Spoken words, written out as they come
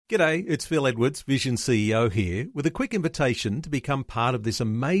G'day, it's Phil Edwards, Vision CEO here, with a quick invitation to become part of this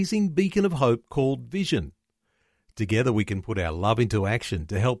amazing beacon of hope called Vision. Together we can put our love into action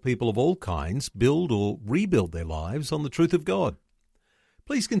to help people of all kinds build or rebuild their lives on the truth of God.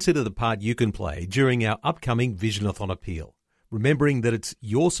 Please consider the part you can play during our upcoming Visionathon appeal, remembering that it's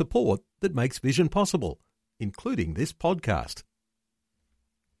your support that makes Vision possible, including this podcast.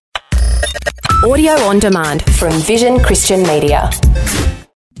 Audio on demand from Vision Christian Media.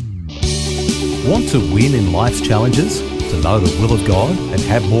 Want to win in life's challenges? To know the will of God and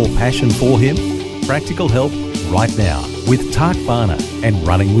have more passion for Him? Practical help right now with Tak Bhana and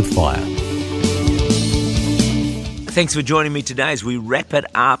Running with Fire. Thanks for joining me today as we wrap it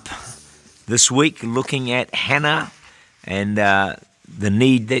up this week, looking at Hannah and the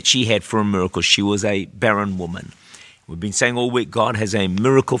need that she had for a miracle. She was a barren woman. We've been saying all week, God has a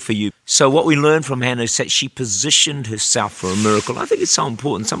miracle for you. So what we learned from Hannah is that she positioned herself for a miracle. I think it's so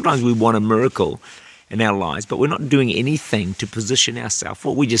important. Sometimes we want a miracle in our lives, but we're not doing anything to position ourselves.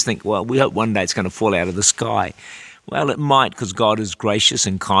 Well, we just think, well, we hope one day it's going to fall out of the sky. Well, it might, because God is gracious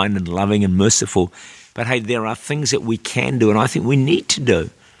and kind and loving and merciful. But hey, there are things that we can do, and I think we need to do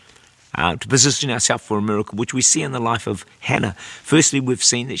to position ourselves for a miracle, which we see in the life of Hannah. Firstly, we've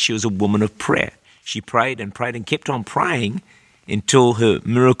seen that she was a woman of prayer. She prayed and prayed and kept on praying until her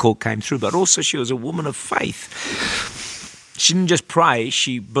miracle came through. But also she was a woman of faith. She didn't just pray,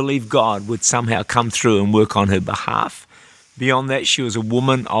 she believed God would somehow come through and work on her behalf. Beyond that, she was a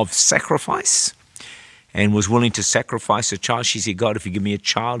woman of sacrifice and was willing to sacrifice a child. She said, God, if you give me a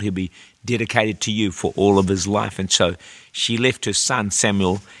child, he'll be dedicated to you for all of his life. And so she left her son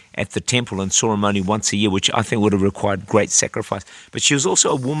Samuel at the temple and saw him only once a year, which I think would have required great sacrifice. But she was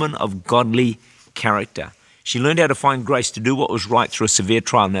also a woman of godly character. She learned how to find grace to do what was right through a severe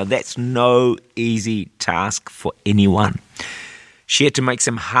trial. Now, that's no easy task for anyone. She had to make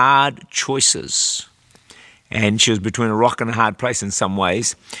some hard choices, and she was between a rock and a hard place in some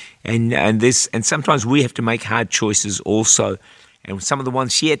ways. And sometimes we have to make hard choices also. And some of the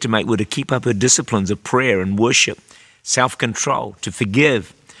ones she had to make were to keep up her disciplines of prayer and worship, self-control, to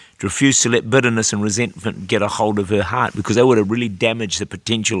forgive, to refuse to let bitterness and resentment get a hold of her heart, because they would have really damaged the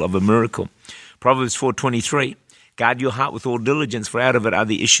potential of a miracle. Proverbs 4:23, guard your heart with all diligence, for out of it are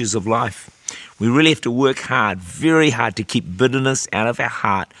the issues of life. We really have to work hard, very hard, to keep bitterness out of our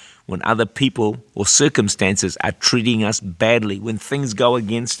heart when other people or circumstances are treating us badly, when things go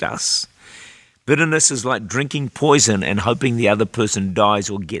against us. Bitterness is like drinking poison and hoping the other person dies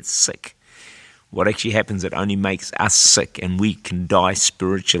or gets sick. What actually happens, it only makes us sick and we can die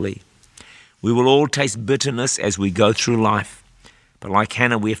spiritually. We will all taste bitterness as we go through life. But like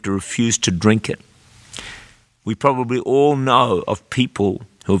Hannah, we have to refuse to drink it. We probably all know of people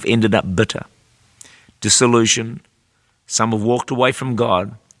who have ended up bitter, disillusioned. Some have walked away from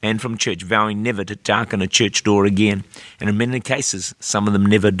God and from church, vowing never to darken a church door again. And in many cases, some of them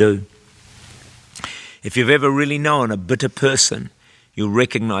never do. If you've ever really known a bitter person, you'll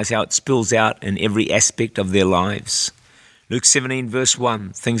recognize how it spills out in every aspect of their lives. Luke 17 verse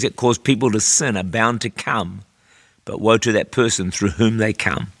 1, things that cause people to sin are bound to come, but woe to that person through whom they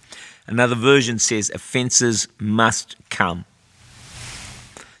come. Another version says offenses must come.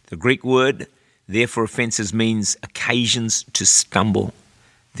 The Greek word there for offenses means occasions to stumble.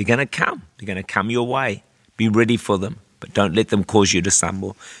 They're going to come. They're going to come your way. Be ready for them, but don't let them cause you to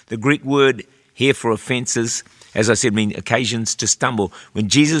stumble. The Greek word here for offenses, as I said, means occasions to stumble. When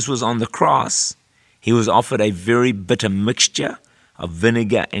Jesus was on the cross, he was offered a very bitter mixture of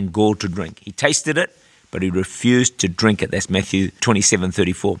vinegar and gall to drink. He tasted it, but he refused to drink it. That's Matthew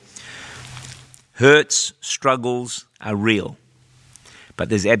 27:34. Hurts, struggles are real, but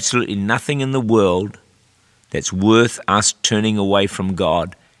there's absolutely nothing in the world that's worth us turning away from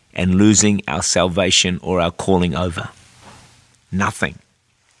God and losing our salvation or our calling over. Nothing.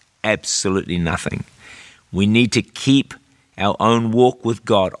 Absolutely nothing. We need to keep our own walk with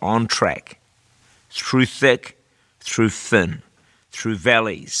God on track, through thick, through thin, through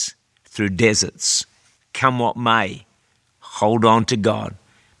valleys, through deserts. Come what may, hold on to God.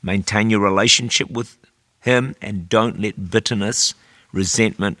 Maintain your relationship with Him and don't let bitterness,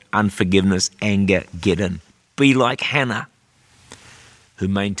 resentment, unforgiveness, anger get in. Be like Hannah, who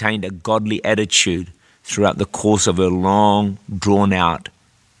maintained a godly attitude throughout the course of her long, drawn-out,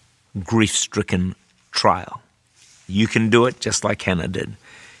 grief-stricken trial. You can do it just like Hannah did.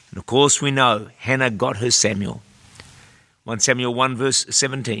 And of course we know Hannah got her Samuel. 1 Samuel 1 verse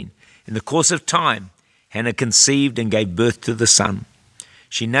 17. In the course of time, Hannah conceived and gave birth to the son.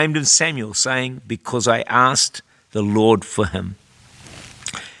 She named him Samuel, saying, because I asked the Lord for him.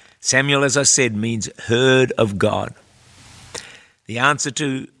 Samuel, as I said, means heard of God. The answer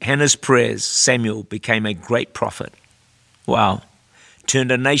to Hannah's prayers, Samuel became a great prophet. Wow.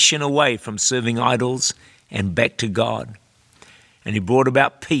 Turned a nation away from serving idols and back to God. And he brought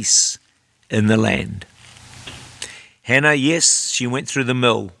about peace in the land. Hannah, yes, she went through the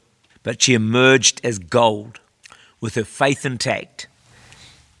mill, but she emerged as gold with her faith intact.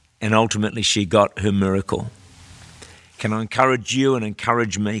 And ultimately she got her miracle. Can I encourage you and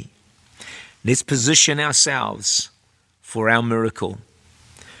encourage me? Let's position ourselves for our miracle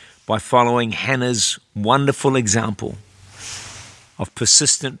by following Hannah's wonderful example of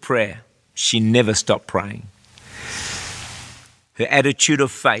persistent prayer. She never stopped praying. Her attitude of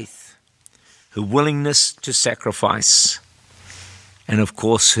faith, her willingness to sacrifice, and of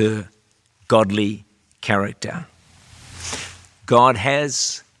course her godly character. God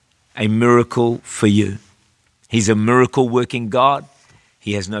has a miracle for you. He's a miracle working God.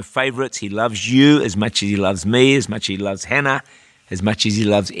 He has no favorites. He loves you as much as he loves me, as much as he loves Hannah, as much as he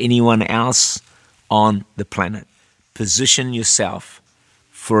loves anyone else on the planet. Position yourself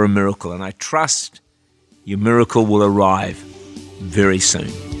for a miracle, and I trust your miracle will arrive very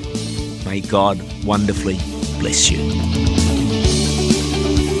soon. May God wonderfully bless you.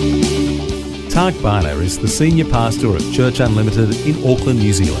 Tak Bhana is the Senior Pastor of Church Unlimited in Auckland,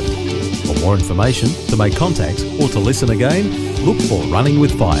 New Zealand. For more information, to make contact or to listen again, look for Running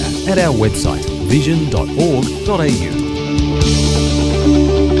with Fire at our website vision.org.au.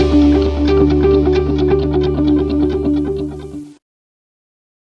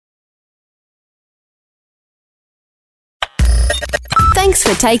 Thanks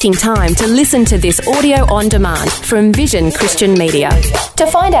for taking time to listen to this audio on demand from Vision Christian Media. To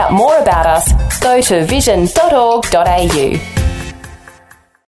find out more about us, go to vision.org.au.